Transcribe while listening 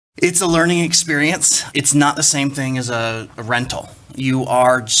It's a learning experience. It's not the same thing as a rental. You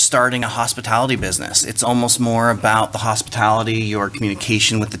are starting a hospitality business. It's almost more about the hospitality, your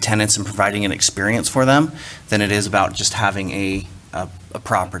communication with the tenants and providing an experience for them than it is about just having a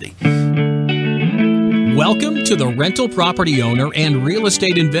property. Welcome to the Rental Property Owner and Real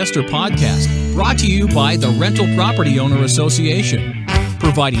Estate Investor Podcast, brought to you by the Rental Property Owner Association,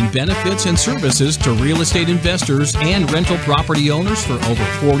 providing benefits and services to real estate investors and rental property owners for over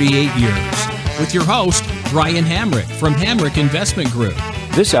 48 years. With your host, Brian Hamrick from Hamrick Investment Group.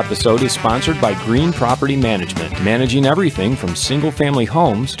 This episode is sponsored by Green Property Management, managing everything from single-family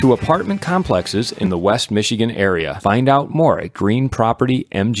homes to apartment complexes in the West Michigan area. Find out more at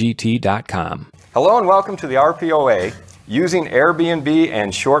greenpropertymgt.com. Hello and welcome to the RPOA, using Airbnb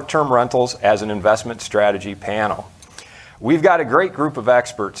and short-term rentals as an investment strategy panel. We've got a great group of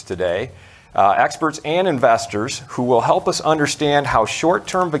experts today, experts and investors who will help us understand how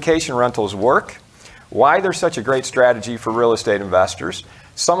short-term vacation rentals work, why they're such a great strategy for real estate investors,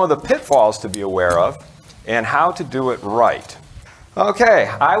 some of the pitfalls to be aware of, and how to do it right.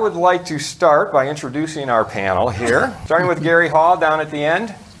 Okay, I would like to start by introducing our panel here, starting with Gary Hall down at the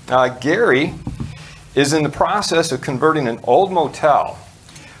end. Gary is in the process of converting an old motel,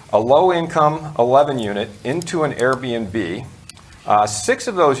 a low-income 11-unit, into an Airbnb. 6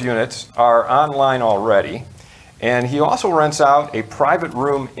 of those units are online already, and he also rents out a private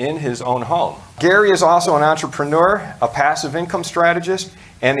room in his own home. Gary is also an entrepreneur, a passive income strategist,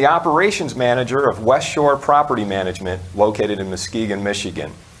 and the operations manager of West Shore Property Management, located in Muskegon,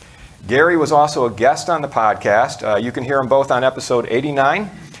 Michigan. Gary was also a guest on the podcast. You can hear him both on episode 89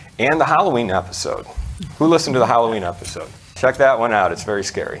 and the Halloween episode. Who listened to the Halloween episode? Check that one out. It's very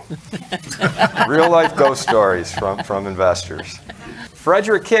scary. Real life ghost stories from investors.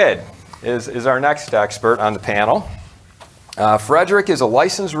 Frederick Kidd is our next expert on the panel. Frederick is a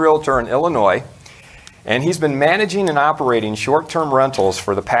licensed realtor in Illinois, and he's been managing and operating short-term rentals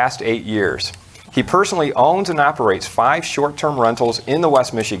for the past 8 years. He personally owns and operates 5 short-term rentals in the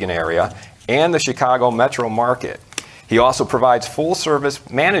West Michigan area and the Chicago metro market. He also provides full-service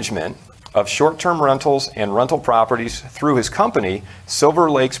management of short-term rentals and rental properties through his company,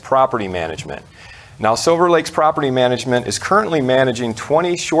 Silver Lakes Property Management. Now, Silver Lakes Property Management is currently managing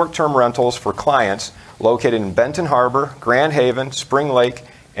 20 short-term rentals for clients located in Benton Harbor, Grand Haven, Spring Lake,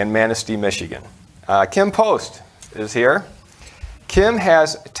 and Manistee, Michigan. Kim Post is here. Kim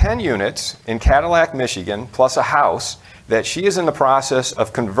has 10 units in Cadillac, Michigan, plus a house that she is in the process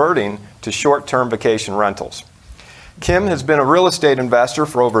of converting to short-term vacation rentals. Kim has been a real estate investor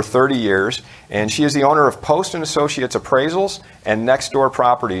for over 30 years, and she is the owner of Post & Associates Appraisals and Next Door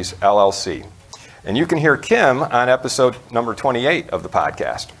Properties, LLC. And you can hear Kim on episode number 28 of the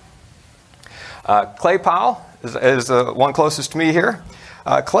podcast. Clay Powell is the one closest to me here.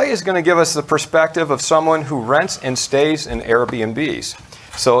 Clay is going to give us the perspective of someone who rents and stays in Airbnbs.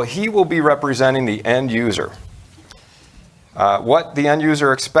 So he will be representing the end user, what the end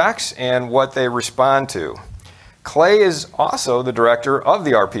user expects and what they respond to. Clay is also the director of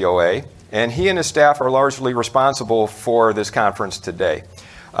the RPOA, and he and his staff are largely responsible for this conference today.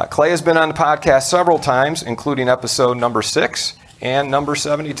 Clay has been on the podcast several times, including episode number 6 and number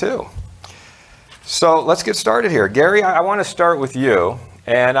 72. So let's get started here. Gary, I want to start with you,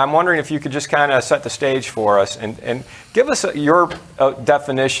 and I'm wondering if you could just kind of set the stage for us and give us your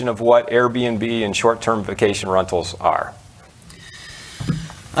definition of what Airbnb and short-term vacation rentals are.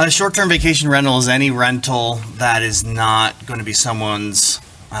 Short-term vacation rental is any rental that is not going to be someone's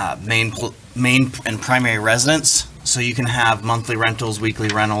main and primary residence. So you can have monthly rentals, weekly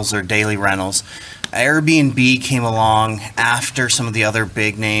rentals, or daily rentals. Airbnb came along after some of the other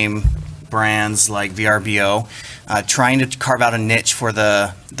big name brands like VRBO, trying to carve out a niche for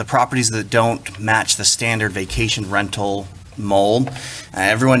the properties that don't match the standard vacation rental mold.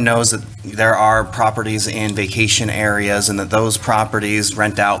 Everyone knows that there are properties in vacation areas and that those properties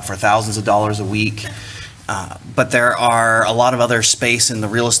rent out for thousands of dollars a week. But there are a lot of other space in the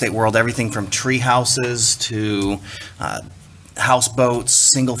real estate world, everything from tree houses to houseboats,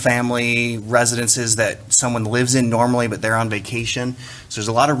 single family residences that someone lives in normally but they're on vacation. So there's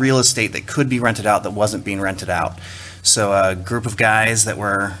a lot of real estate that could be rented out that wasn't being rented out. So a group of guys that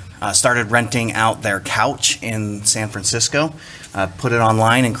were started renting out their couch in San Francisco, put it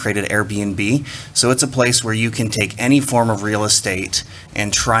online and created Airbnb. So it's a place where you can take any form of real estate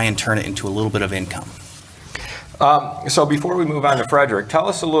and try and turn it into a little bit of income. So before we move on to Frederick, tell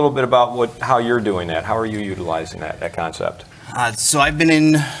us a little bit about how you're doing that. How are you utilizing that concept? So I've been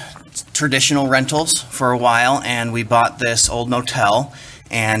in traditional rentals for a while, and we bought this old motel,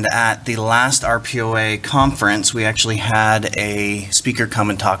 And at the last RPOA conference, we actually had a speaker come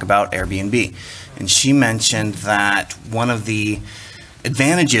and talk about Airbnb. And she mentioned that one of the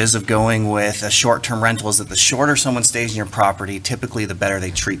advantages of going with a short-term rental is that the shorter someone stays in your property, typically the better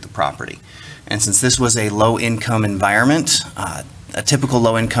they treat the property. And since this was a low-income environment, a typical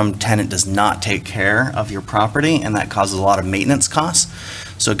low-income tenant does not take care of your property, and that causes a lot of maintenance costs.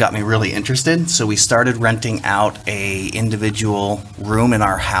 So it got me really interested. So we started renting out a individual room in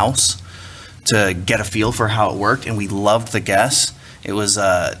our house to get a feel for how it worked, and we loved the guests. It's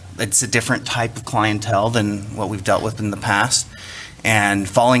a different type of clientele than what we've dealt with in the past. And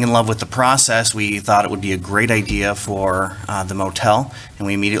falling in love with the process, we thought it would be a great idea for the motel, and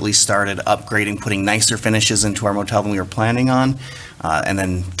we immediately started upgrading, putting nicer finishes into our motel than we were planning on, and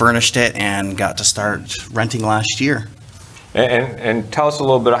then furnished it and got to start renting last year. And tell us a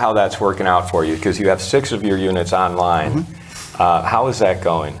little bit of how that's working out for you, because you have 6 of your units online. How is that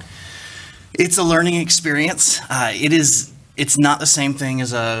going? It's a learning experience. It's not the same thing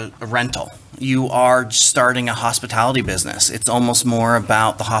as a rental. You are starting a hospitality business. It's almost more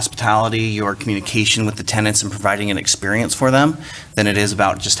about the hospitality, your communication with the tenants and providing an experience for them than it is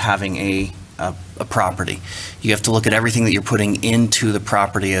about just having a property. You have to look at everything that you're putting into the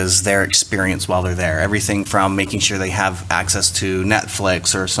property as their experience while they're there. Everything from making sure they have access to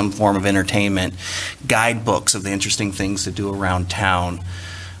Netflix or some form of entertainment, guidebooks of the interesting things to do around town,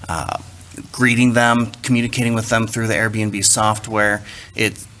 greeting them, communicating with them through the Airbnb software.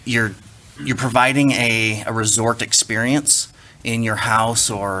 You're providing a resort experience in your house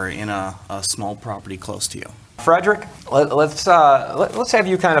or in a small property close to you. Frederick, let's have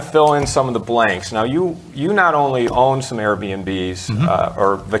you kind of fill in some of the blanks. Now, you not only own some Airbnbs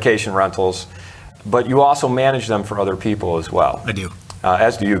or vacation rentals, but you also manage them for other people as well. I do.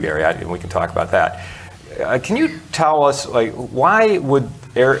 As do you, Gary, and we can talk about that. Can you tell us, why would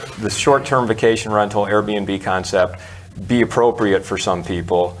the short-term vacation rental Airbnb concept be appropriate for some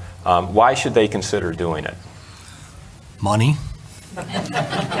people? Why should they consider doing it? Money.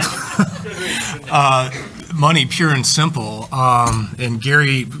 Money, pure and simple. And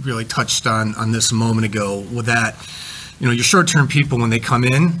Gary really touched on this a moment ago with that. Your short-term people, when they come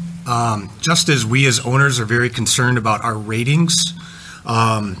in, just as we as owners are very concerned about our ratings,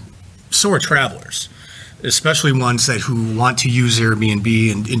 so are travelers, especially ones who want to use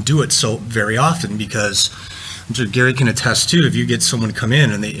Airbnb and do it so very often, because I'm sure Gary can attest too, if you get someone to come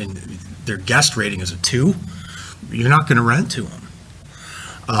in and their guest rating is a 2, you're not going to rent to them.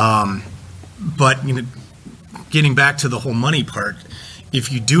 But getting back to the whole money part, if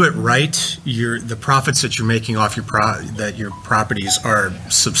you do it right, the profits that you're making off your properties are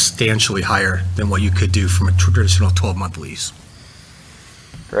substantially higher than what you could do from a traditional 12-month lease.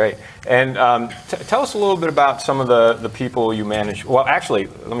 Great. And tell us a little bit about some of the people you manage. Well, actually,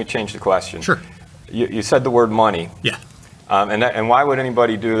 let me change the question. Sure. You said the word money. Yeah. And why would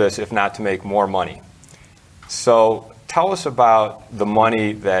anybody do this if not to make more money? So tell us about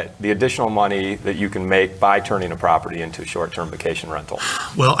the additional money that you can make by turning a property into a short-term vacation rental.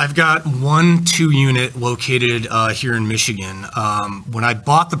 Well, I've got 1 2-unit located here in Michigan. When I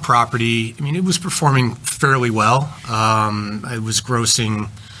bought the property, it was performing fairly well. It was grossing,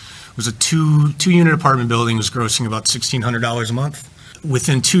 it was a 2-unit apartment building, was grossing about $1,600 a month.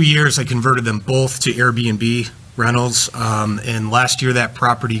 Within 2 years, I converted them both to Airbnb rentals, and last year that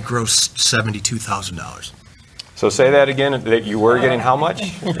property grossed $72,000. So say that again, that you were getting how much,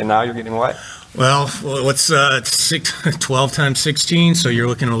 and now you're getting what? Well, what's 12 times 16, so you're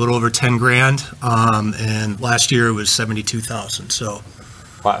looking at a little over 10 grand, and last year it was 72,000. So,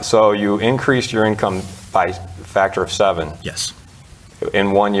 wow. So you increased your income by a factor of 7. Yes.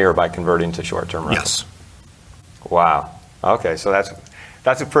 In 1 year by converting to short-term rentals. Yes. Wow. Okay, so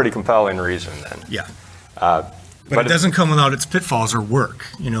that's a pretty compelling reason then. Yeah. But it doesn't come without its pitfalls or work.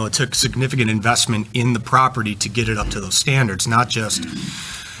 It took significant investment in the property to get it up to those standards, not just,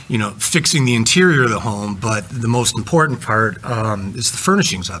 fixing the interior of the home, but the most important part is the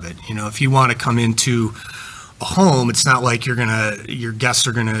furnishings of it. If you want to come into a home, it's not like your guests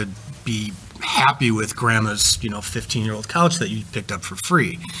are gonna be happy with grandma's, 15-year-old couch that you picked up for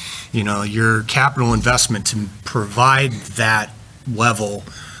free. Your capital investment to provide that level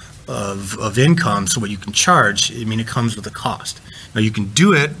of income, so what you can charge, it comes with a cost. Now you can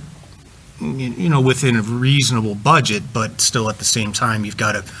do it, within a reasonable budget, but still at the same time, you've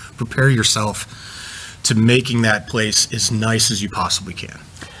got to prepare yourself to making that place as nice as you possibly can.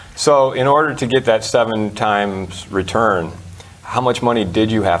 So in order to get that 7 times return, how much money did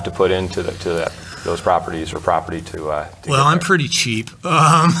you have to put into those properties or property to well, I'm pretty cheap.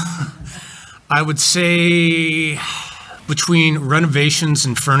 I would say Between renovations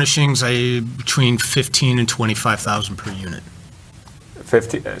and furnishings, between $15,000 and $25,000 per unit.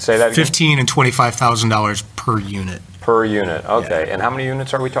 Say that again? $15,000 and $25,000 per unit. Per unit, okay. Yeah. And how many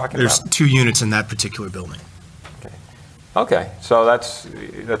units are we talking There's about? 2 units in that particular building. Okay, so that's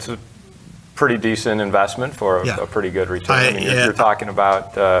a pretty decent investment for a pretty good return. You're talking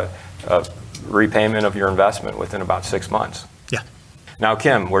about a repayment of your investment within about 6 months. Yeah. Now,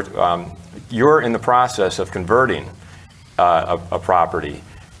 Kim, you're in the process of converting a property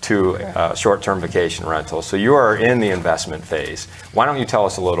to short-term vacation rental. So you are in the investment phase. Why don't you tell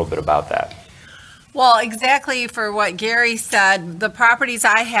us a little bit about that? Well, exactly for what Gary said, the properties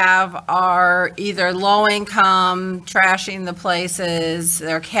I have are either low income, trashing the places,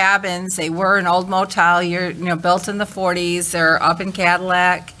 they're cabins, they were an old motel, built in the 40s, they're up in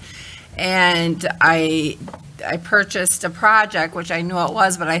Cadillac. And I purchased a project, which I knew it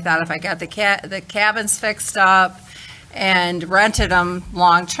was, but I thought if I got the cabins fixed up and rented them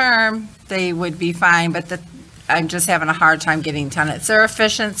long term, they would be fine. But I'm just having a hard time getting tenants. There are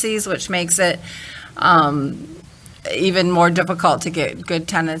efficiencies, which makes it even more difficult to get good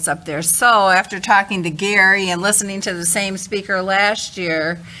tenants up there. So after talking to Gary and listening to the same speaker last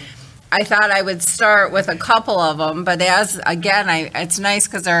year, I thought I would start with a couple of them. But it's nice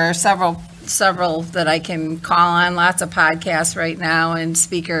because there are several that I can call on, lots of podcasts right now and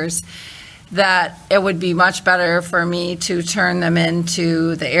speakers, that it would be much better for me to turn them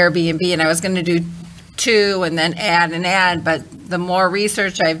into the Airbnb. And I was going to do 2 and then add, but the more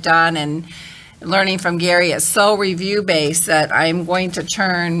research I've done and learning from Gary, it's so review based that I'm going to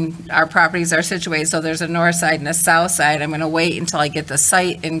turn, our properties are situated so there's a north side and a south side. I'm going to wait until I get the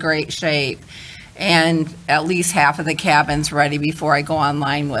site in great shape and at least half of the cabins ready before I go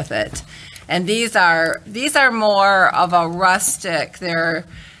online with it. And these are more of a rustic. They're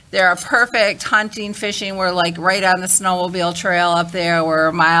a perfect hunting, fishing. We're like right on the snowmobile trail up there. We're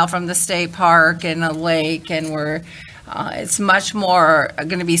a mile from the state park and a lake, and it's much more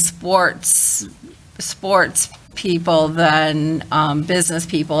going to be sports people than business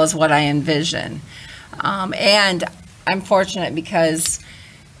people is what I envision. And I'm fortunate because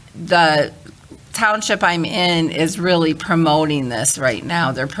the township I'm in is really promoting this right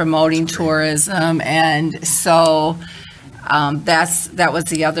now. They're promoting tourism, and so that was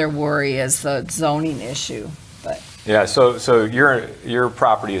the other worry, is the zoning issue. But yeah, so your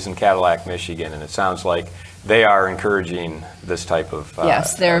property is in Cadillac, Michigan, and it sounds like they are encouraging this type of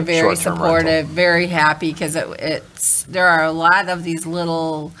yes, they're very supportive, rental. Very happy, because there are a lot of these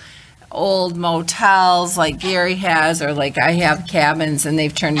little old motels like Gary has, or like I have, cabins, and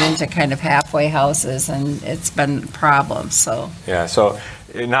they've turned into kind of halfway houses, and it's been a problem. So yeah, so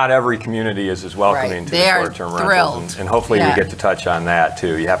not every community is as welcoming to the short-term rentals, and hopefully we get to touch on that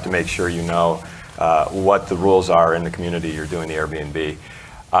too. You have to make sure you know what the rules are in the community you're doing the Airbnb.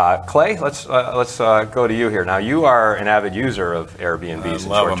 Clay, let's go to you here. Now, you are an avid user of Airbnbs and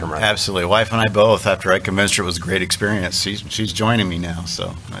short-term rentals. Absolutely. Wife and I both, after I convinced her it was a great experience. She's joining me now,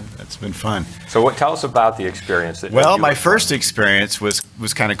 so that's been fun. So tell us about the experience. Well, my first experience was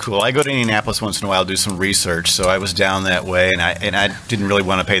kind of cool. I go to Indianapolis once in a while, do some research, so I was down that way, and I didn't really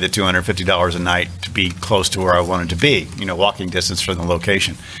want to pay the $250 a night to be close to where I wanted to be, walking distance from the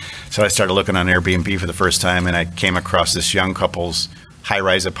location. So I started looking on Airbnb for the first time, and I came across this young couple's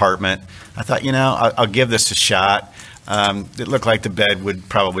high-rise apartment. I thought, I'll give this a shot. It looked like the bed would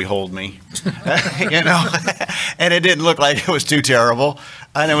probably hold me, and it didn't look like it was too terrible.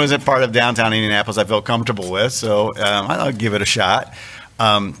 And it was a part of downtown Indianapolis I felt comfortable with, so I'll give it a shot.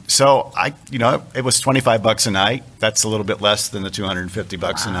 So it was $25 a night. That's a little bit less than the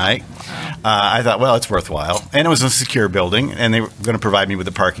 $250 a night. I thought, well, it's worthwhile. And it was a secure building, and they were going to provide me with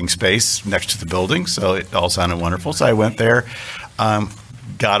a parking space next to the building, so it all sounded wonderful. So I went there,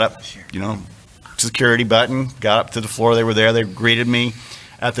 got up, security button, got up to the floor. They were there. They greeted me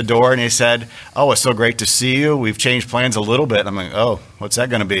at the door, and they said, "Oh, it's so great to see you. We've changed plans a little bit." I'm like, "Oh, what's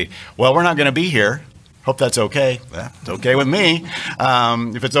that going to be?" "Well, we're not going to be here. Hope that's okay." Well, it's okay with me,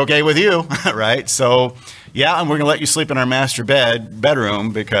 if it's okay with you, right? So, yeah, and we're going to let you sleep in our master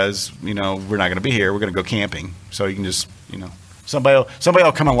bedroom because, we're not going to be here. We're going to go camping. So you can just, somebody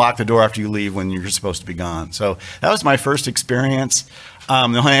will come and lock the door after you leave when you're supposed to be gone. So that was my first experience. The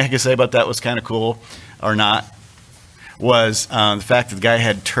only thing I could say about that was kind of cool, or not, was the fact that the guy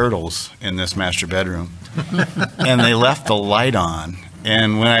had turtles in this master bedroom, and they left the light on.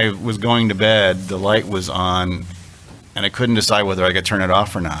 And when I was going to bed, the light was on, and I couldn't decide whether I could turn it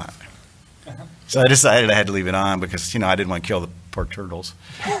off or not. So I decided I had to leave it on because, I didn't want to kill poor turtles.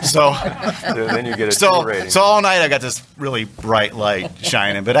 So, then you get a so, 2 rating. so all night I got this really bright light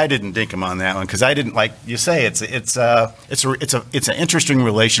shining, but I didn't dink him on that one because I didn't, like you say, it's an interesting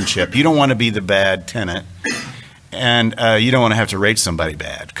relationship. You don't want to be the bad tenant, and you don't want to have to rate somebody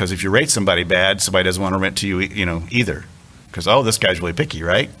bad, because if you rate somebody bad, somebody doesn't want to rent to you, either, because this guy's really picky,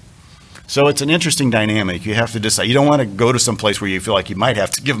 right? So it's an interesting dynamic. You have to decide. You don't want to go to some place where you feel like you might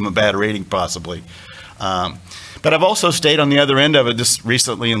have to give them a bad rating, possibly. But I've also stayed on the other end of it. Just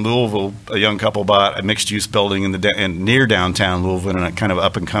recently in Louisville, a young couple bought a mixed-use building near downtown Louisville in a kind of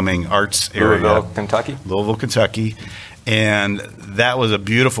up-and-coming arts area. Louisville, Kentucky. And that was a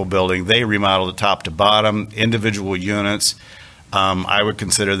beautiful building. They remodeled it top to bottom, individual units. I would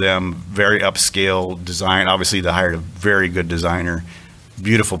consider them very upscale design. Obviously, they hired a very good designer.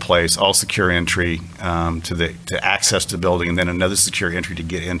 Beautiful place, all secure entry to access to the building, and then another secure entry to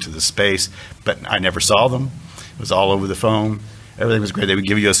get into the space. But I never saw them. It was all over the phone. Everything was great. They would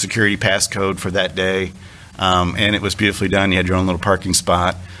give you a security passcode for that day, and it was beautifully done. You had your own little parking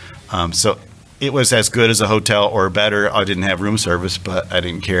spot. So it was as good as a hotel or better. I didn't have room service, but I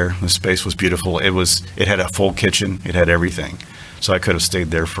didn't care. The space was beautiful. It had a full kitchen. It had everything. So I could have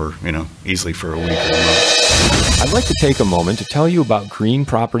stayed there for, easily for a week or a month. I'd like to take a moment to tell you about Green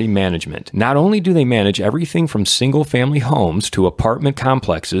Property Management. Not only do they manage everything from single-family homes to apartment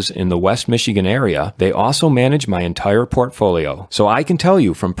complexes in the West Michigan area, they also manage my entire portfolio. So I can tell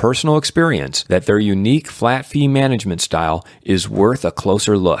you from personal experience that their unique flat fee management style is worth a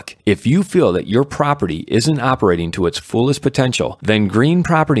closer look. If you feel that your property isn't operating to its fullest potential, then Green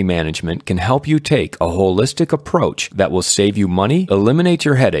Property Management can help you take a holistic approach that will save you money, eliminate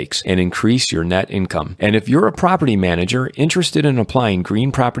your headaches, and increase your net income. And if you're a property manager interested in applying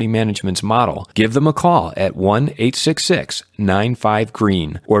Green Property Management's model, give them a call at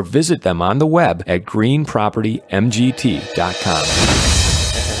 1-866-95-GREEN or visit them on the web at greenpropertymgt.com.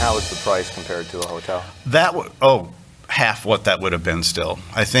 And how is the price compared to a hotel? Half what that would have been still.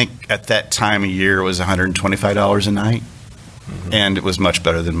 I think at that time of year it was $125 a night. Mm-hmm. And it was much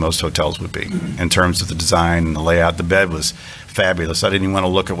better than most hotels would be in terms of the design and the layout. The bed was fabulous. I didn't even want to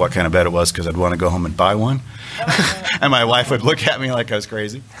look at what kind of bed it was because I'd want to go home and buy one. And my wife would look at me like I was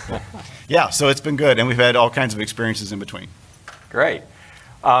crazy. Yeah, so it's been good. And we've had all kinds of experiences in between. Great.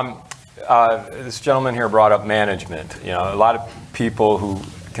 This gentleman here brought up management. A lot of people who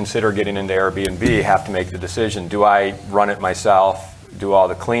consider getting into Airbnb have to make the decision, do I run it myself, do all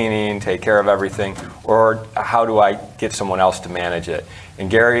the cleaning, take care of everything, or how do I get someone else to manage it? And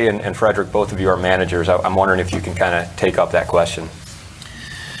Gary and Frederick, both of you are managers. I'm wondering if you can kind of take up that question.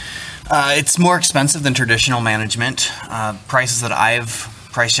 It's more expensive than traditional management. Prices that I've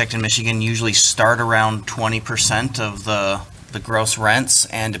price checked in Michigan usually start around 20% of the gross rents,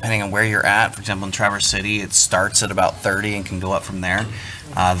 and depending on where you're at, for example in Traverse City, it starts at about 30 and can go up from there.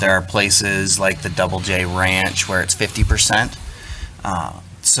 There are places like the Double J Ranch where it's 50%.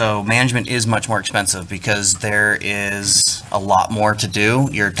 So management is much more expensive because there is a lot more to do.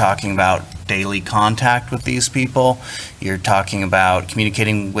 You're talking about daily contact with these people. You're talking about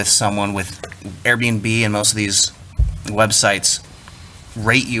communicating with someone. With Airbnb and most of these websites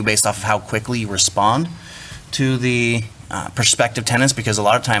rate you based off of how quickly you respond to the prospective tenants, because a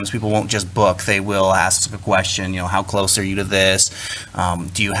lot of times people won't just book. They will ask a question, how close are you to this?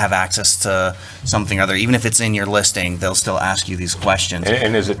 Do you have access to something or other? Even if it's in your listing, they'll still ask you these questions.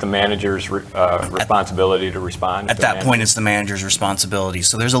 And is it the manager's responsibility to respond? At that point, it's the manager's responsibility.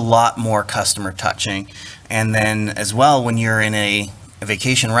 So there's a lot more customer touching. And then as well, when you're in a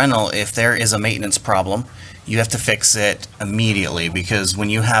vacation rental, if there is a maintenance problem, you have to fix it immediately, because when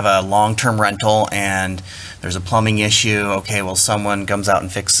you have a long-term rental and there's a plumbing issue, okay, well, someone comes out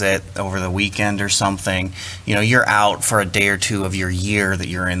and fixes it over the weekend or something, you're out for a day or two of your year that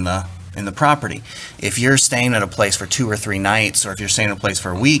you're in the property. If you're staying at a place for 2 or 3 nights, or if you're staying at a place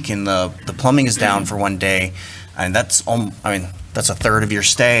for a week and the plumbing is down for one day, and that's a third of your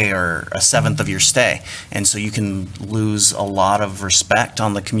stay or a seventh of your stay. And so you can lose a lot of respect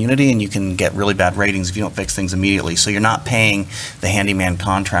on the community, and you can get really bad ratings if you don't fix things immediately. So you're not paying the handyman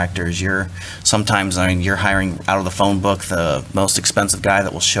contractors. You're hiring out of the phone book the most expensive guy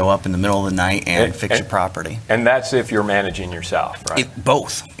that will show up in the middle of the night and fix your property. And that's if you're managing yourself, right?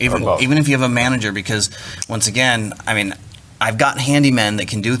 Both. Even if you have a manager, because once again, I've got handymen that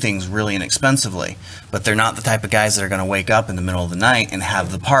can do things really inexpensively, but they're not the type of guys that are going to wake up in the middle of the night and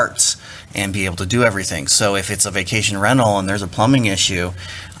have the parts and be able to do everything. So if it's a vacation rental and there's a plumbing issue,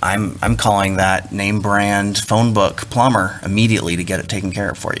 I'm calling that name brand phone book plumber immediately to get it taken care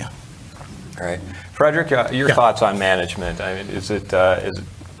of for you. All right. Frederick, your thoughts on management? Is it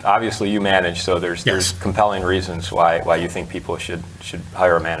obviously you manage, so there's compelling reasons why you think people should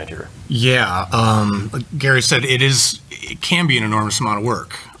hire a manager. Yeah, Gary said it can be an enormous amount of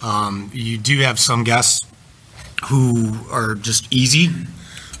work. You do have some guests who are just easy.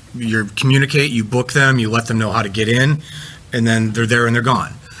 You communicate, you book them, you let them know how to get in, and then they're there and they're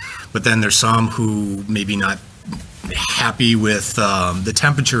gone. But then there's some who maybe not happy with the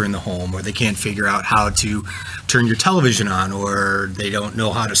temperature in the home, or they can't figure out how to turn your television on, or they don't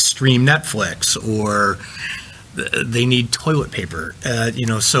know how to stream Netflix, or they need toilet paper.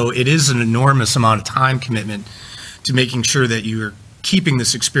 So it is an enormous amount of time commitment to making sure that you're keeping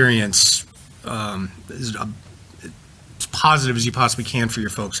this experience as positive as you possibly can for your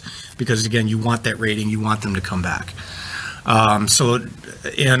folks, because again, you want that rating, you want them to come back.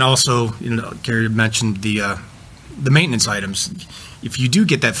 And also, Gary mentioned the maintenance items. If you do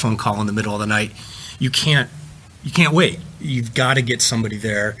get that phone call in the middle of the night, you can't wait. You've got to get somebody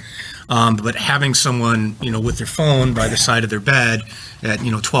there. But having someone, with their phone by the side of their bed at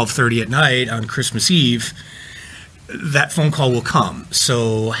 12:30 at night on Christmas Eve, that phone call will come.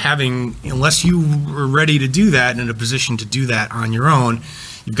 So unless you are ready to do that and in a position to do that on your own,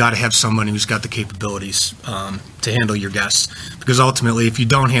 you've got to have someone who's got the capabilities to handle your guests. Because ultimately, if you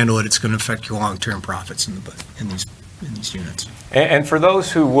don't handle it, it's going to affect your long-term profits in these units. And for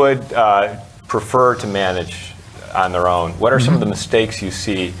those who would prefer to manage on their own, what are some of the mistakes you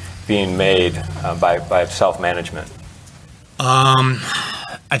see being made by self-management?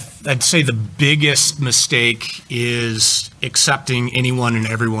 I'd say the biggest mistake is accepting anyone and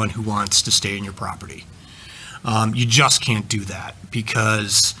everyone who wants to stay in your property. You just can't do that,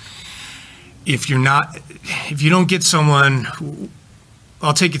 because if you don't get someone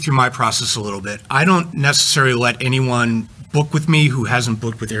I'll take you through my process a little bit. I don't necessarily let anyone book with me who hasn't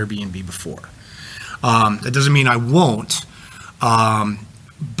booked with Airbnb before. That doesn't mean I won't,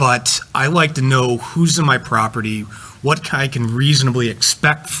 but I like to know who's in my property, what I can reasonably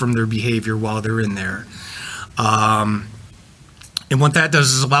expect from their behavior while they're in there. And what that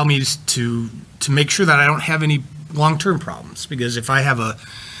does is allow me to make sure that I don't have any long-term problems. Because if I have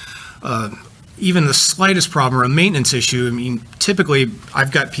even the slightest problem or a maintenance issue, typically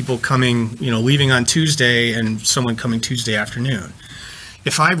I've got people coming, leaving on Tuesday and someone coming Tuesday afternoon.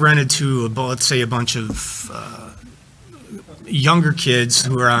 If I rented to, let's say, a bunch of younger kids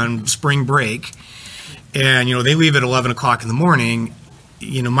who are on spring break, and they leave at 11 o'clock in the morning,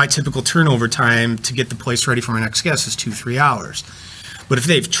 my typical turnover time to get the place ready for my next guest is 2-3 hours. But if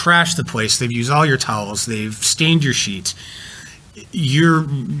they've trashed the place, they've used all your towels, they've stained your sheets, you're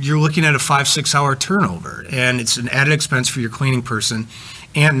looking at a 5-6 hour turnover, and it's an added expense for your cleaning person.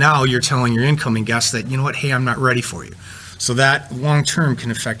 And now you're telling your incoming guests that, hey, I'm not ready for you. So that long term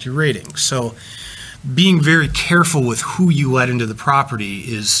can affect your rating. So being very careful with who you let into the property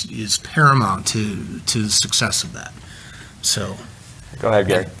is paramount to the success of that. So go ahead,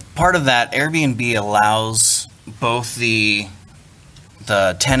 Gary. Part of that, Airbnb allows both the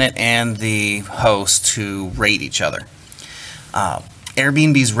tenant and the host to rate each other.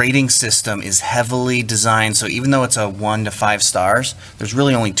 Airbnb's rating system is heavily designed, so even though it's a 1 to 5 stars, there's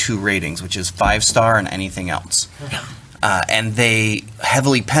really only 2 ratings, which is 5-star and anything else. And they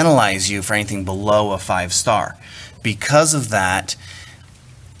heavily penalize you for anything below a 5-star. Because of that,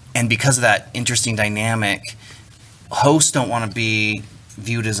 and because of that interesting dynamic, hosts don't want to be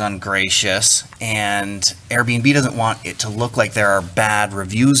viewed as ungracious, and Airbnb doesn't want it to look like there are bad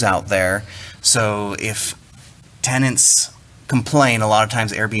reviews out there. So if tenants complain, a lot of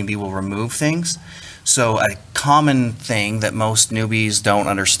times Airbnb will remove things. So a common thing that most newbies don't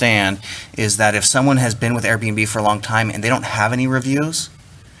understand is that if someone has been with Airbnb for a long time and they don't have any reviews,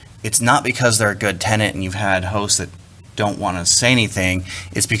 it's not because they're a good tenant and you've had hosts that don't want to say anything.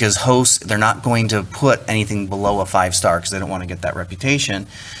 It's because hosts, they're not going to put anything below a 5-star because they don't want to get that reputation.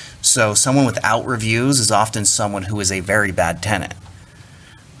 So someone without reviews is often someone who is a very bad tenant.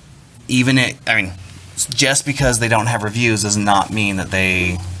 Just because they don't have reviews does not mean that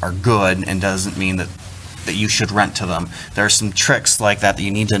they are good, and doesn't mean that you should rent to them. There are some tricks like that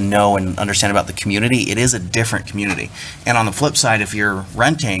you need to know and understand about the community. It is a different community. And on the flip side, if you're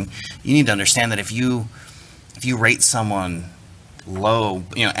renting, you need to understand that if you rate someone low,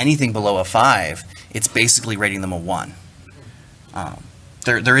 anything below a 5, it's basically rating them a 1.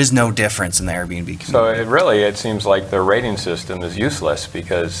 There is no difference in the Airbnb community. So it seems like the rating system is useless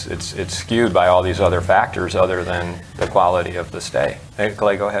because it's skewed by all these other factors other than the quality of the stay. Hey,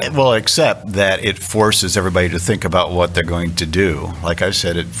 Clay, go ahead. Well, except that it forces everybody to think about what they're going to do. Like I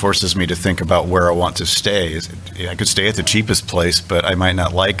said, it forces me to think about where I want to stay. I could stay at the cheapest place, but I might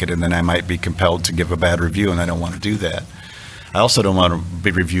not like it, and then I might be compelled to give a bad review, and I don't want to do that. I also don't want to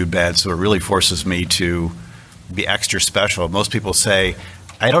be reviewed bad, so it really forces me to be extra special. Most people say,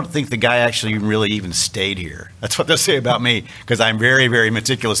 I don't think the guy actually really even stayed here. That's what they'll say about me, because I'm very, very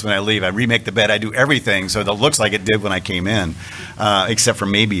meticulous when I leave. I remake the bed. I do everything so it looks like it did when I came in, except for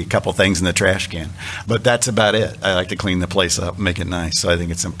maybe a couple things in the trash can. But that's about it. I like to clean the place up, make it nice, so I think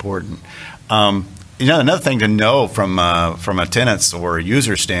it's important. Another thing to know from a tenant's or a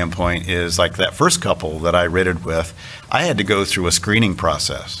user standpoint is, like that first couple that I rated with, I had to go through a screening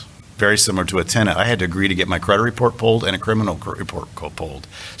process. Very similar to a tenant. I had to agree to get my credit report pulled and a criminal report pulled.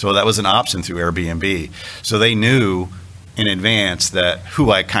 So that was an option through Airbnb. So they knew in advance that who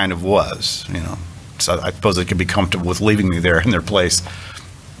I kind of was, So I suppose they could be comfortable with leaving me there in their place,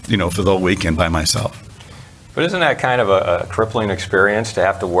 for the whole weekend by myself. But isn't that kind of a crippling experience to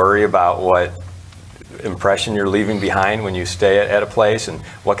have to worry about what impression you're leaving behind when you stay at a place, and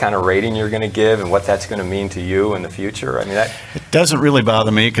what kind of rating you're going to give, and what that's going to mean to you in the future? I mean, it doesn't really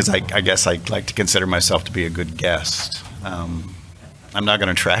bother me, because I guess I like to consider myself to be a good guest. I'm not going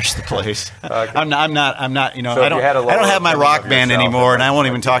to trash the place. Okay. I'm not. So I don't have my rock band anymore, and I won't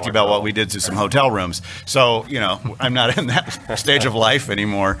even talk to you about what we did to some hotel rooms. So I'm not in that stage of life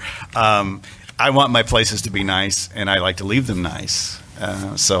anymore. I want my places to be nice, and I like to leave them nice.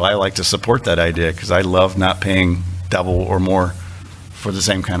 So I like to support that idea, because I love not paying double or more for the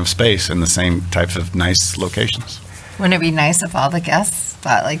same kind of space in the same types of nice locations. Wouldn't it be nice if all the guests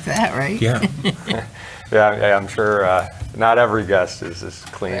thought like that, right? Yeah. Yeah, I'm sure not every guest is as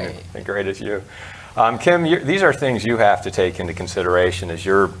clean and great as you. Kim, these are things you have to take into consideration as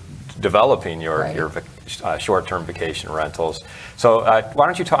you're developing your short-term vacation rentals. So why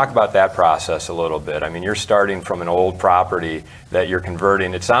don't you talk about that process a little bit? I mean, you're starting from an old property that you're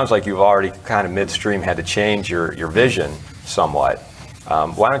converting. It sounds like you've already kind of midstream had to change your vision somewhat.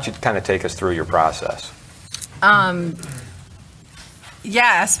 Why don't you kind of take us through your process?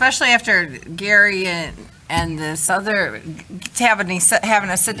 Yeah, especially after Gary and this other, having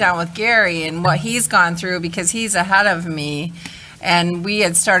a sit down with Gary and what he's gone through, because he's ahead of me. And we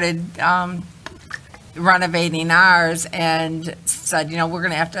had started renovating ours and said, we're going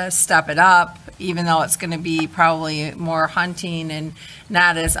to have to step it up, even though it's going to be probably more hunting and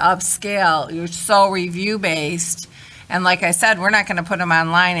not as upscale. You're so review-based. And like I said, we're not going to put them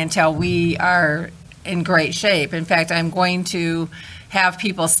online until we are in great shape. In fact, I'm going to have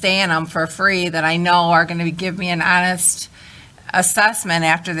people stay in them for free that I know are going to give me an honest assessment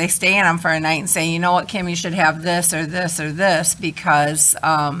after they stay in them for a night and say, you know what, Kim, you should have this or this or this, because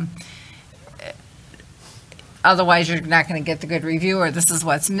otherwise you're not going to get the good review, or this is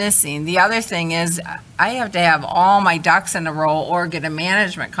what's missing. The other thing is I have to have all my ducks in a row or get a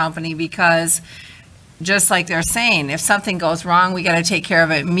management company, because just like they're saying, if something goes wrong, we got to take care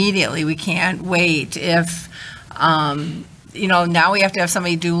of it immediately. We can't wait. If now we have to have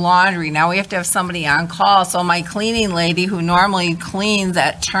somebody do laundry. Now we have to have somebody on call. So my cleaning lady, who normally cleans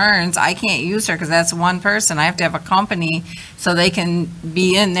at turns, I can't use her because that's one person. I have to have a company so they can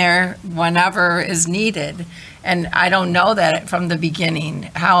be in there whenever is needed. And I don't know that from the beginning.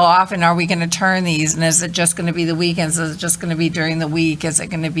 How often are we going to turn these? And is it just going to be the weekends? Is it just going to be during the week? Is it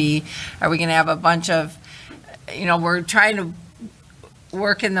going to be, are we going to have a bunch of, we're trying to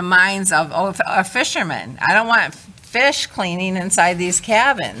work in the minds of a fisherman. I don't want fish cleaning inside these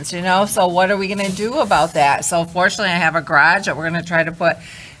cabins, so what are we going to do about that? So fortunately I have a garage that we're going to try to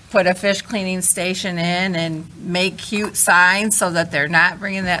put a fish cleaning station in and make cute signs so that they're not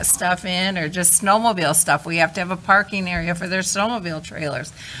bringing that stuff in, or just snowmobile stuff. We have to have a parking area for their snowmobile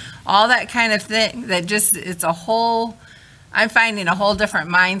trailers, all that kind of thing. I'm finding a whole different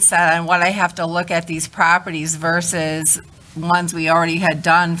mindset on what I have to look at these properties versus ones we already had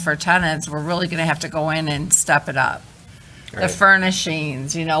done for tenants. We're really going to have to go in and step it up. Right. The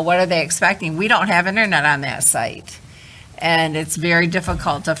furnishings, what are they expecting? We don't have internet on that site, and it's very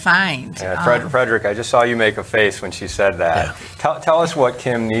difficult to find. Yeah, Frederick, I just saw you make a face when she said that. Yeah. Tell us what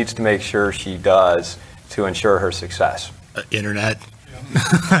Kim needs to make sure she does to ensure her success. Internet.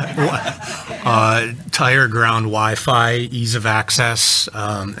 Tire ground Wi-Fi, ease of access.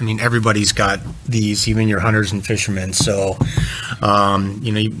 Everybody's got these, even your hunters and fishermen. So,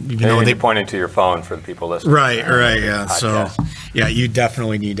 they're pointing to your phone for the people listening. Right, yeah. So, yeah, you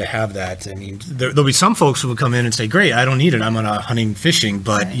definitely need to have that. There'll be some folks who will come in and say, "Great, I don't need it. I'm on a hunting, fishing."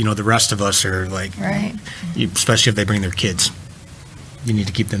 But the rest of us are like, right. Especially if they bring their kids, you need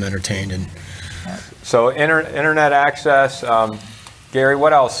to keep them entertained. And so, internet access. Gary,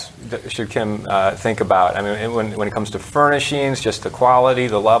 what else should Kim think about? When it comes to furnishings, just the quality,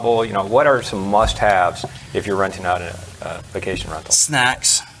 the level, what are some must-haves if you're renting out a vacation rental?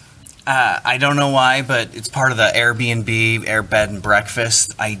 Snacks. I don't know why, but it's part of the Airbnb, Air Bed and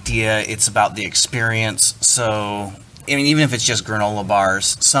Breakfast idea. It's about the experience. So, I mean, even if it's just granola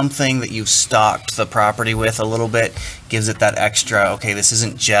bars, something that you've stocked the property with a little bit gives it that extra, okay, this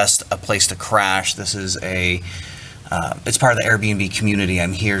isn't just a place to crash. This is it's part of the Airbnb community.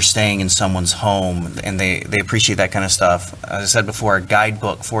 I'm here staying in someone's home, and they appreciate that kind of stuff. As I said before, a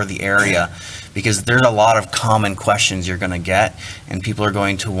guidebook for the area, because there's a lot of common questions you're going to get, and people are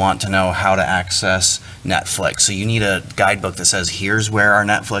going to want to know how to access Netflix. So you need a guidebook that says, here's where our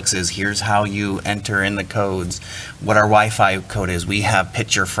Netflix is, here's how you enter in the codes, what our Wi-Fi code is. We have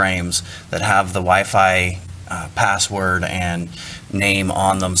picture frames that have the Wi-Fi password and name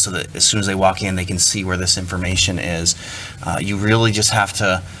on them, so that as soon as they walk in, they can see where this information is. You really just have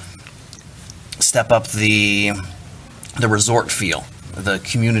to step up the resort feel, the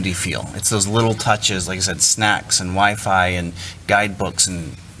community feel. It's those little touches, like I said, snacks and Wi-Fi and guidebooks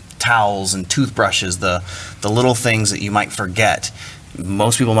and towels and toothbrushes, the little things that you might forget.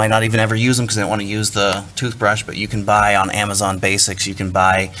 Most people might not even ever use them because they don't want to use the toothbrush, but you can buy on Amazon Basics, you can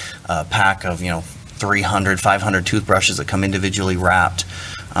buy a pack of 300, 500 toothbrushes that come individually wrapped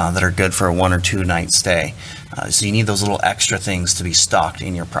that are good for a 1 or 2 night stay. So you need those little extra things to be stocked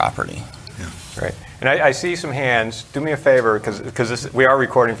in your property. Yeah. Right. And I see some hands. Do me a favor, because we are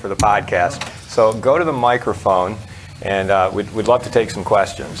recording for the podcast. So go to the microphone, and we'd love to take some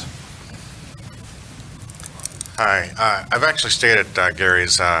questions. Hi. I've actually stayed at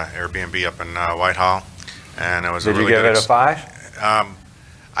Gary's Airbnb up in Whitehall, and it was a really good. Did you give it a 5?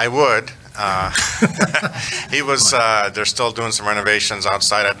 I would. He was. They're still doing some renovations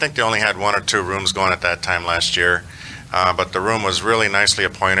outside. I think they only had 1 or 2 rooms going at that time last year, but the room was really nicely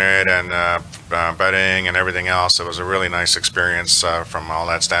appointed, and bedding and everything else. It was a really nice experience from all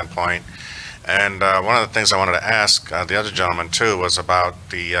that standpoint. And one of the things I wanted to ask the other gentleman too was about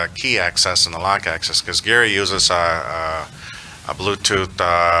the key access and the lock access, because Gary uses a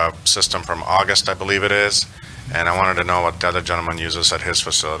Bluetooth system from August, I believe it is. And I wanted to know what the other gentleman uses at his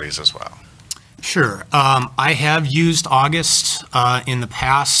facilities as well. Sure. I have used August in the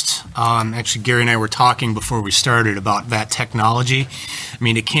past. Actually, Gary and I were talking before we started about that technology. I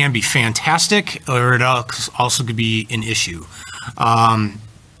mean, it can be fantastic, or it also could be an issue.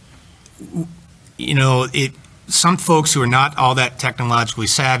 Some folks who are not all that technologically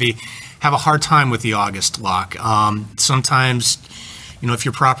savvy have a hard time with the August lock. Sometimes, if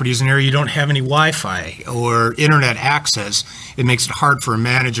your property is an area you don't have any Wi-Fi or internet access, it makes it hard for a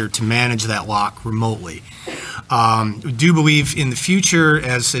manager to manage that lock remotely. We do believe in the future,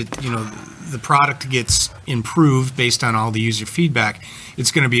 as the product gets improved based on all the user feedback, it's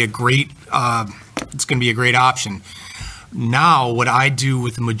going to be a great option. Now, what I do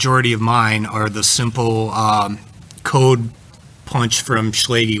with the majority of mine are the simple code punch from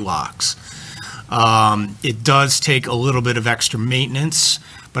Schlage locks. It does take a little bit of extra maintenance,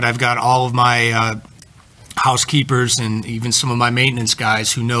 but I've got all of my housekeepers and even some of my maintenance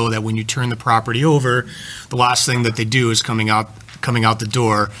guys who know that when you turn the property over, the last thing that they do is coming out the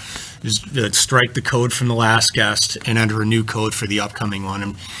door is strike the code from the last guest and enter a new code for the upcoming one.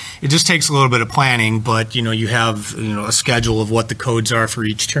 And it just takes a little bit of planning, but you have a schedule of what the codes are for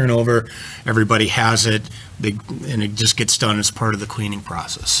each turnover. Everybody has it, and it just gets done as part of the cleaning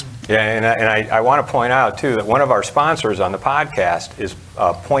process. Yeah, and I want to point out too that one of our sponsors on the podcast is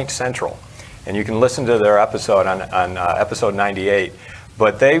Point Central, and you can listen to their episode on episode 98.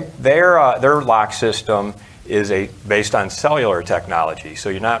 But their lock system is based on cellular technology, so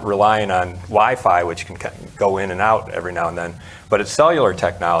you're not relying on Wi-Fi, which can go in and out every now and then, but it's cellular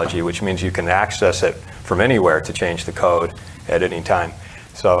technology, which means you can access it from anywhere to change the code at any time.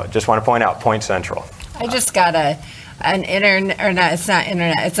 So just want to point out Point Central. I just got an internet, or not, it's not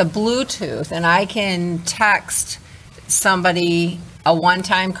internet, it's a Bluetooth, and I can text somebody a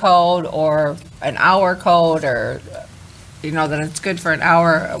one-time code or an hour code, or that it's good for an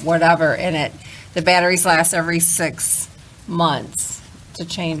hour or whatever, and the batteries last every 6 months to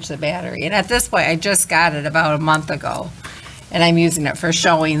change the battery. And at this point, I just got it about a month ago, and I'm using it for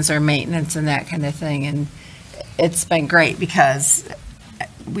showings or maintenance and that kind of thing. And it's been great because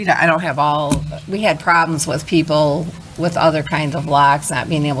we had problems with people with other kinds of locks not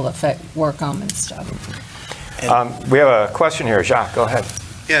being able to work them and stuff. We have a question here. Jacques, go ahead.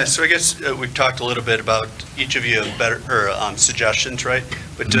 Yeah, so I guess we've talked a little bit about each of you have suggestions, right?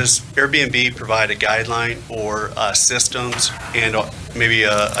 But does Airbnb provide a guideline or systems and maybe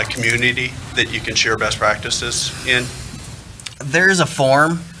a community that you can share best practices in? There's a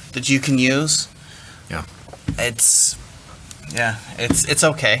form that you can use. Yeah. It's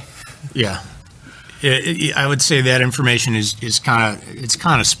okay. Yeah. I would say that information is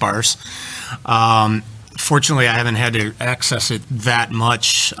kind of sparse. Fortunately, I haven't had to access it that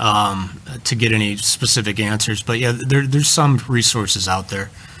much to get any specific answers. But yeah, there's some resources out there.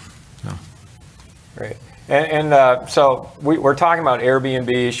 So. Great. And so we're talking about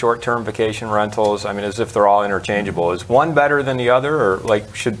Airbnb, short-term vacation rentals. I mean, as if they're all interchangeable. Is one better than the other, or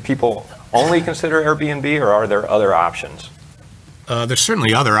like should people only consider Airbnb, or are there other options? There's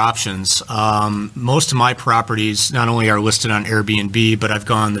certainly other options. Most of my properties not only are listed on Airbnb, but I've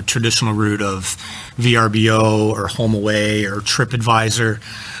gone the traditional route of VRBO or HomeAway or TripAdvisor.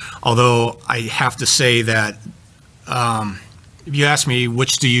 Although I have to say that if you asked me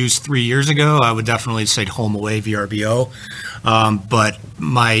which to use 3 years ago, I would definitely say HomeAway, VRBO. But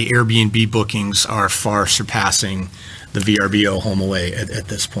my Airbnb bookings are far surpassing the VRBO HomeAway at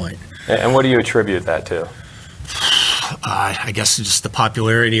this point. And what do you attribute that to? I guess just the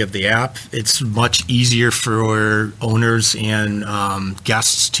popularity of the app. It's much easier for owners and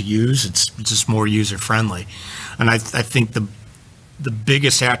guests to use. It's just more user friendly. And I think the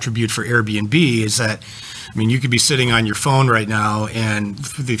biggest attribute for Airbnb is that, I mean, you could be sitting on your phone right now, and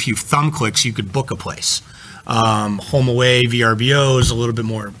with a few thumb clicks, you could book a place. HomeAway, VRBO is a little bit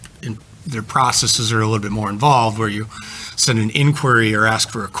more, their processes are a little bit more involved, where you send an inquiry or ask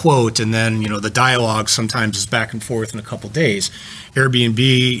for a quote, and then, you know, the dialogue sometimes is back and forth in a couple days.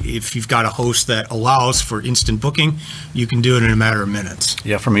 Airbnb, if you've got a host that allows for instant booking, you can do it in a matter of minutes.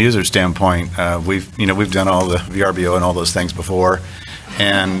 Yeah, from a user standpoint, we've done all the VRBO and all those things before,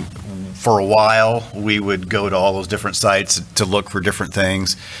 and for a while we would go to all those different sites to look for different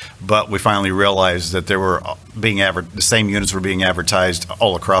things, but we finally realized that the same units were being advertised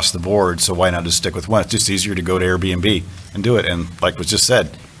all across the board, so why not just stick with one? It's just easier to go to Airbnb and do it, and like was just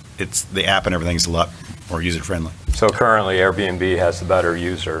said, it's the app and everything's a lot more user friendly. So currently Airbnb has the better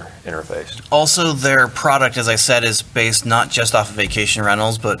user interface. Also, their product, as I said, is based not just off of vacation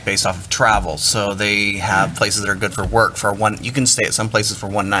rentals, but based off of travel. So they have places that are good for work. You can stay at some places for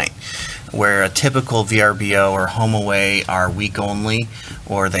one night, where a typical VRBO or HomeAway are week only,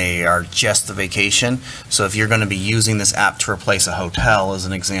 or they are just the vacation. So if you're going to be using this app to replace a hotel, as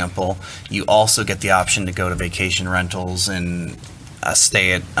an example, you also get the option to go to vacation rentals and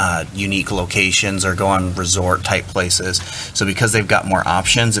stay at unique locations or go on resort type places. So because they've got more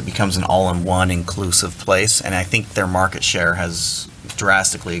options, it becomes an all-in-one inclusive place, and I think their market share has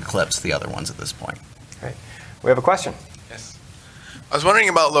drastically eclipsed the other ones at this point. Great. We have a question. Yes. I was wondering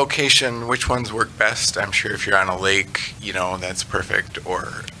about location, which ones work best? I'm sure if you're on a lake, that's perfect,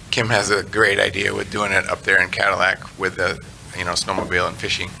 or Kim has a great idea with doing it up there in Cadillac with the snowmobile and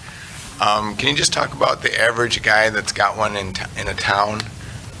fishing. Can you just talk about the average guy that's got one in a town,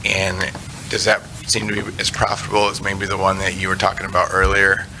 and does that seem to be as profitable as maybe the one that you were talking about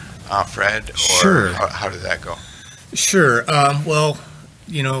earlier, Fred? Or sure. How did that go? Sure. Well,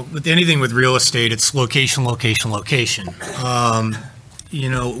 with anything with real estate, it's location, location, location.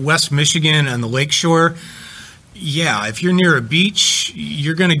 West Michigan and the lakeshore, yeah, if you're near a beach,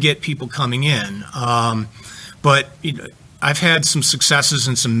 you're going to get people coming in. But I've had some successes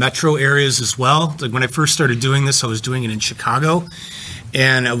in some metro areas as well. Like when I first started doing this, I was doing it in Chicago,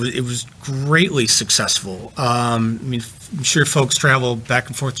 and it was greatly successful. I'm sure folks travel back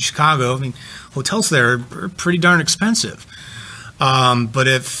and forth to Chicago. Hotels there are pretty darn expensive. But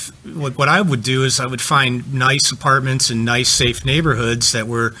what I would do is I would find nice apartments in nice, safe neighborhoods that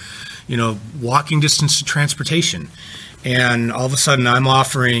were, walking distance to transportation. And all of a sudden I'm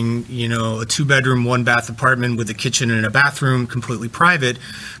offering, a 2-bedroom, 1-bath apartment with a kitchen and a bathroom, completely private,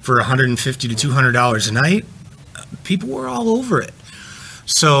 for $150 to $200 a night. People were all over it.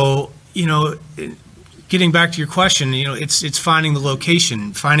 So, getting back to your question, it's finding the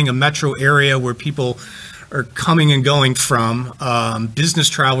location, finding a metro area where people are coming and going from, business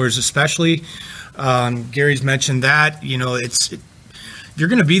travelers especially. Gary's mentioned that, if you're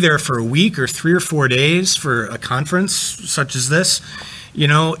going to be there for a week or 3 or 4 days for a conference such as this,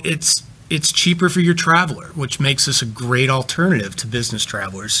 it's cheaper for your traveler, which makes this a great alternative to business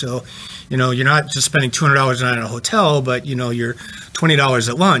travelers. So, you're not just spending $200 a night at a hotel, but, you're $20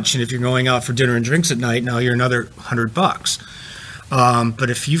 at lunch. And if you're going out for dinner and drinks at night, now you're another $100. But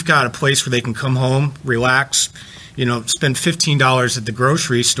if you've got a place where they can come home, relax, spend $15 at the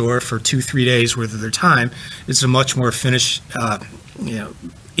grocery store for 2-3 days worth of their time, it's a much more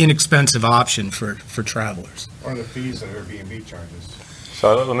inexpensive option for travelers. What are the fees that Airbnb charges?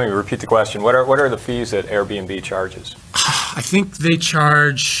 So let me repeat the question. What are the fees that Airbnb charges? I think they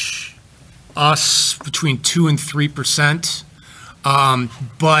charge us between 2 and 3%,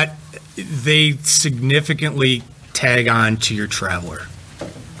 but they significantly tag on to your traveler.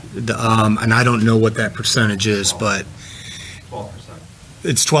 And I don't know what that percentage is, but 12%.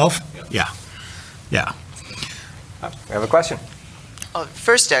 it's 12? Yeah. We have a question.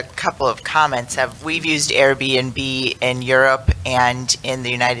 First, a couple of comments. We've used Airbnb in Europe and in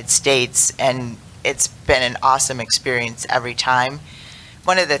the United States, and it's been an awesome experience every time.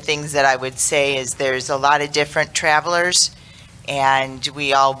 One of the things that I would say is there's a lot of different travelers, and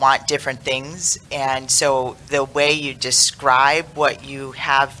we all want different things. And so the way you describe what you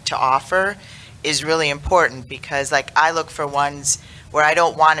have to offer is really important, because like I look for ones where I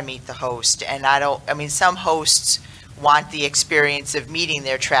don't want to meet the host, and some hosts want the experience of meeting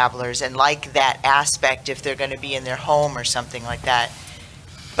their travelers and like that aspect if they're going to be in their home or something like that.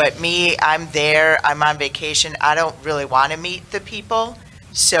 But me, I'm there, I'm on vacation, I don't really want to meet the people.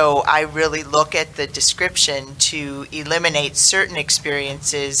 So I really look at the description to eliminate certain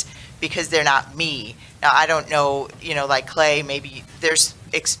experiences because they're not me. Now, I don't know, like Clay, maybe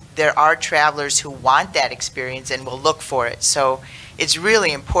there are travelers who want that experience and will look for it. So it's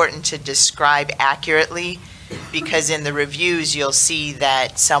really important to describe accurately, because in the reviews you'll see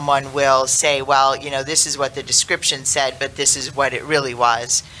that someone will say, well, this is what the description said, but this is what it really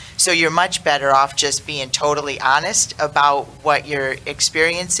was. So you're much better off just being totally honest about what your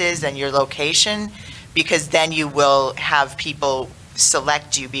experience is and your location, because then you will have people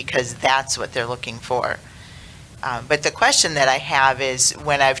select you because that's what they're looking for. But the question that I have is,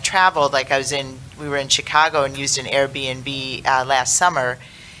 when I've traveled, like we were in Chicago and used an Airbnb last summer,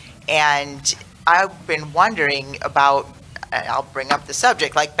 and I've been wondering about, I'll bring up the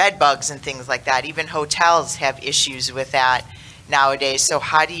subject, like bed bugs and things like that. Even hotels have issues with that nowadays. So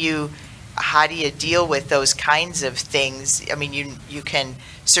how do you deal with those kinds of things? I mean, you can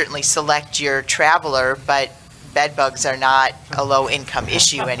certainly select your traveler, but bed bugs are not a low income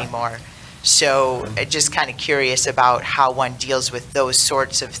issue anymore. So just kind of curious about how one deals with those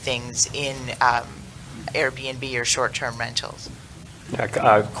sorts of things in Airbnb or short-term rentals. Yeah,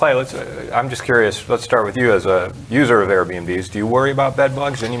 Clay, I'm just curious. Let's start with you as a user of Airbnbs. Do you worry about bed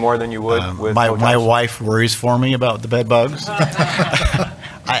bugs any more than you would with my hotels? wife worries for me about the bed bugs.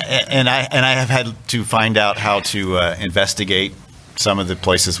 I have had to find out how to investigate some of the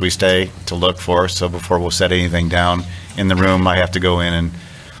places we stay to look for. So before we'll set anything down in the room, I have to go in and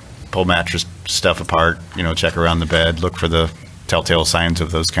pull mattress stuff apart, check around the bed, look for the telltale signs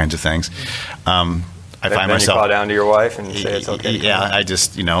of those kinds of things. I find myself. You call down to your wife and say it's okay. Yeah, I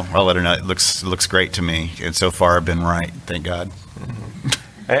just, I'll let her know. It looks great to me, and so far I've been right. Thank God.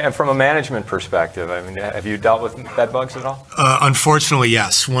 Mm-hmm. And from a management perspective, I mean, have you dealt with bed bugs at all? Unfortunately,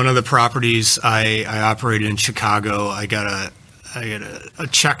 yes. One of the properties I operated in Chicago, I got a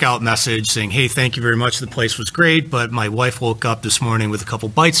checkout message saying, "Hey, thank you very much. The place was great, but my wife woke up this morning with a couple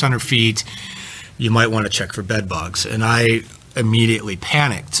bites on her feet. You might want to check for bed bugs." And I immediately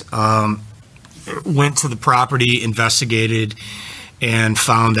panicked. Went to the property, investigated, and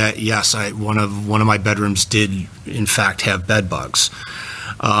found that yes, one of my bedrooms did in fact have bed bugs.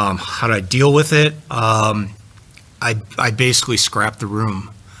 How did I deal with it? I basically scrapped the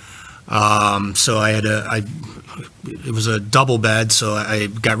room. So it was a double bed, so I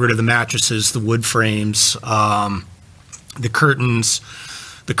got rid of the mattresses, the wood frames, the curtains,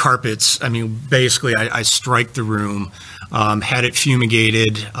 the carpets. I mean, basically, I striked the room, had it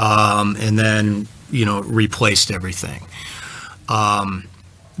fumigated, and then replaced everything.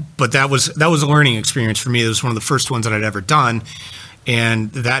 But that was a learning experience for me. It was one of the first ones that I'd ever done.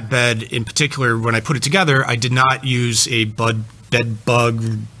 And that bed in particular, when I put it together, I did not use a bed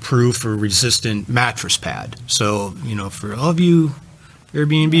bug proof or resistant mattress pad. So, for all of you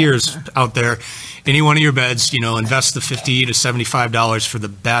Airbnbers out there, any one of your beds, invest the $50 to $75 for the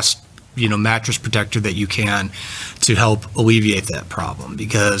best, mattress protector that you can to help alleviate that problem.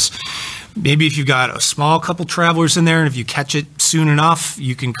 Because maybe if you've got a small couple travelers in there, and if you catch it soon enough,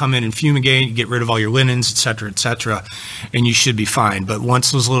 you can come in and fumigate, get rid of all your linens, et cetera, and you should be fine. But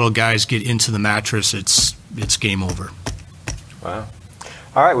once those little guys get into the mattress, it's game over. Wow.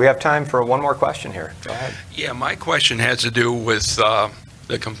 All right, we have time for one more question here. Go ahead. Yeah, my question has to do with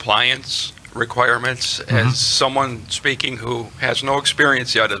the compliance requirements. Mm-hmm. As someone speaking who has no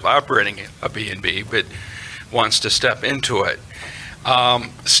experience yet of operating a B&B but wants to step into it,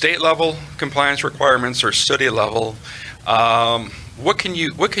 state level compliance requirements or city level, what can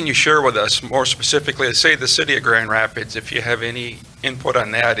you share with us more specifically? Let's say the city of Grand Rapids, if you have any input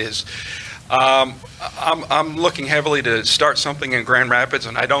on that. Is I'm looking heavily to start something in Grand Rapids,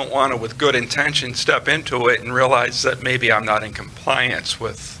 and I don't want to, with good intention, step into it and realize that maybe I'm not in compliance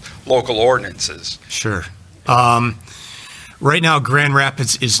with local ordinances. Sure. Right now, Grand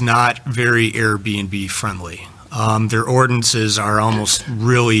Rapids is not very Airbnb friendly. Their ordinances are almost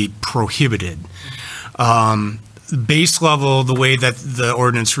really prohibited. Base level, the way that the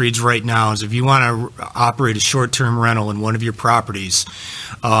ordinance reads right now is if you want to operate a short-term rental in one of your properties,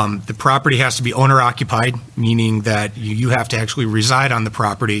 the property has to be owner-occupied, meaning that you have to actually reside on the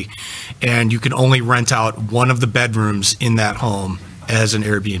property, and you can only rent out one of the bedrooms in that home as an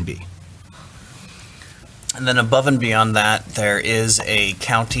Airbnb. And then above and beyond that, there is a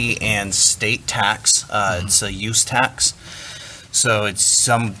county and state tax. It's a use tax. So it's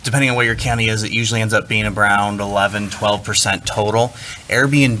depending on where your county is, it usually ends up being around 11-12% total.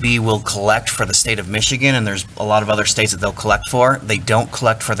 Airbnb will collect for the state of Michigan, and there's a lot of other states that they'll collect for. They don't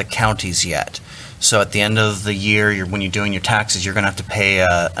collect for the counties yet. So at the end of the year, when you're doing your taxes, you're going to have to pay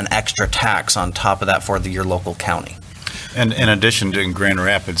an extra tax on top of that for your local county. And in addition to in Grand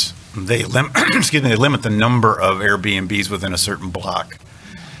Rapids, they limit the number of Airbnbs within a certain block.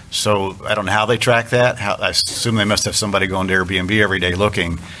 So I don't know how they track that. I assume they must have somebody going to Airbnb every day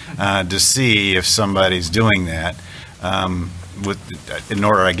looking to see if somebody's doing that in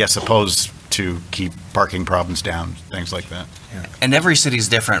order, I guess, opposed to keep parking problems down, things like that. Yeah. And every city's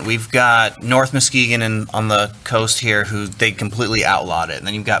different. We've got North Muskegon on the coast here who they completely outlawed it. And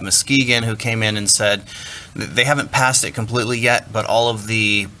then you've got Muskegon who came in and said they haven't passed it completely yet, but all of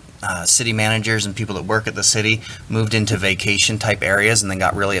the city managers and people that work at the city moved into vacation type areas and then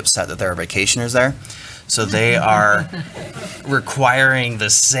got really upset that there are vacationers there. So they are requiring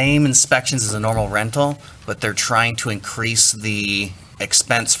the same inspections as a normal rental, but they're trying to increase the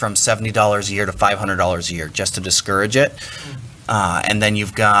expense from $70 a year to $500 a year just to discourage it. And then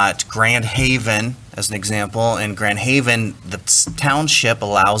you've got Grand Haven as an example. In Grand Haven, the township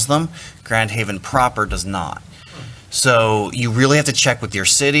allows them. Grand Haven proper does not. So you really have to check with your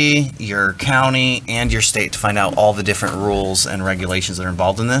city, your county, and your state to find out all the different rules and regulations that are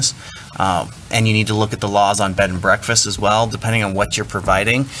involved in this. And you need to look at the laws on bed and breakfast as well. Depending on what you're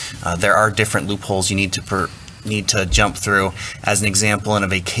providing, there are different loopholes you need to jump through. As an example, in a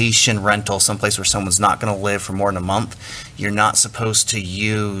vacation rental, someplace where someone's not going to live for more than a month, you're not supposed to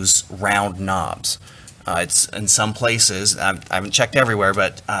use round knobs. It's in some places, I haven't checked everywhere,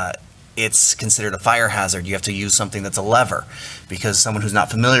 but it's considered a fire hazard. You have to use something that's a lever because someone who's not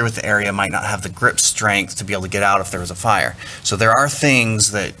familiar with the area might not have the grip strength to be able to get out if there was a fire. So there are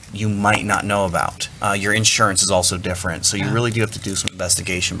things that you might not know about. Your insurance is also different, so you really do have to do some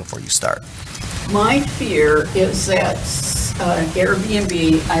investigation before you start. My fear is that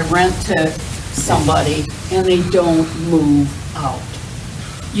Airbnb, I rent to somebody and they don't move out.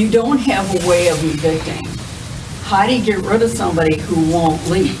 You don't have a way of evicting. How do you get rid of somebody who won't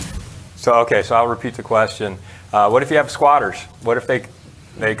leave? So I'll repeat the question. What if you have squatters? What if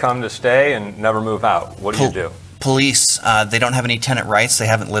they come to stay and never move out? What do you do? Police, they don't have any tenant rights. They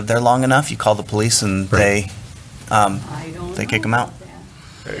haven't lived there long enough. You call the police and they kick them out.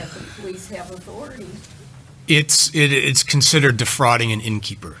 The police have authority. It's considered defrauding an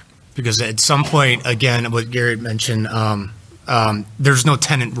innkeeper because at some point, again, what Gary mentioned, there's no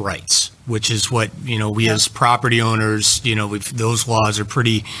tenant rights, which is what, we as property owners, those laws are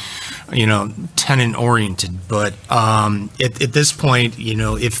pretty, tenant oriented. But at this point,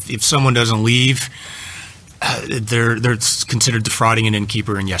 if someone doesn't leave, they're considered defrauding an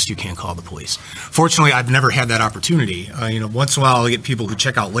innkeeper, and yes, you can call the police. Fortunately, I've never had that opportunity. Once in a while I get people who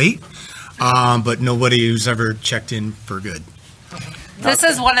check out late, but nobody who's ever checked in for good. This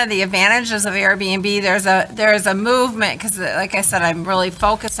is one of the advantages of Airbnb. There's a movement because, like I said, I'm really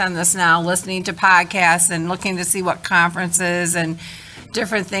focused on this now, listening to podcasts and looking to see what conferences and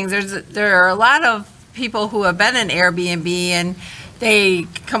different things. There are a lot of people who have been in Airbnb and they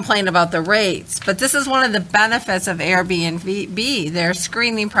complain about the rates, but this is one of the benefits of Airbnb. Their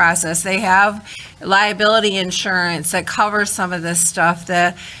screening process. They have liability insurance that covers some of this stuff.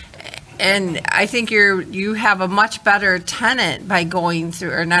 And I think you have a much better tenant by going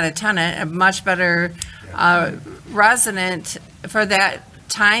through, or not a tenant, a much better resident for that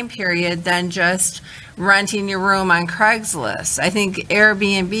time period than just renting your room on Craigslist. I think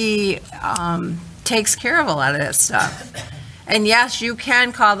Airbnb takes care of a lot of that stuff. And yes, you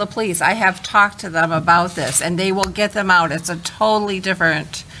can call the police. I have talked to them about this, and they will get them out. It's a totally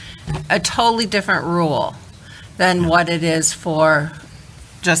different rule than what it is for,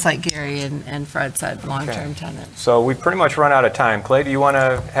 just like Gary and Fred said, long-term tenants. So we've pretty much run out of time. Clay, do you want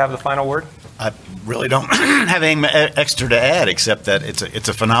to have the final word? I really don't have any extra to add, except that it's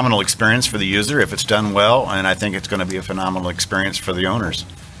a phenomenal experience for the user if it's done well, and I think it's going to be a phenomenal experience for the owners.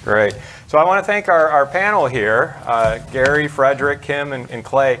 Great. So I want to thank our panel here, Gary, Frederick, Kim, and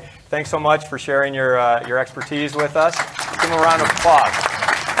Clay. Thanks so much for sharing your expertise with us. Give them a round of applause.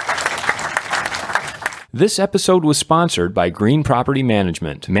 This episode was sponsored by Green Property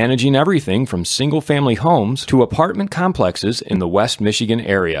Management, managing everything from single-family homes to apartment complexes in the West Michigan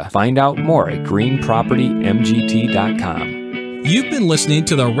area. Find out more at greenpropertymgt.com. You've been listening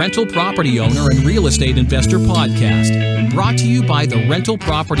to the Rental Property Owner and Real Estate Investor Podcast, brought to you by the Rental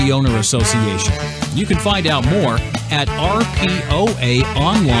Property Owner Association. You can find out more at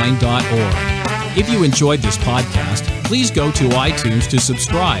rpoaonline.org. If you enjoyed this podcast, please go to iTunes to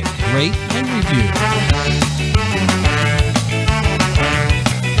subscribe, rate, and review.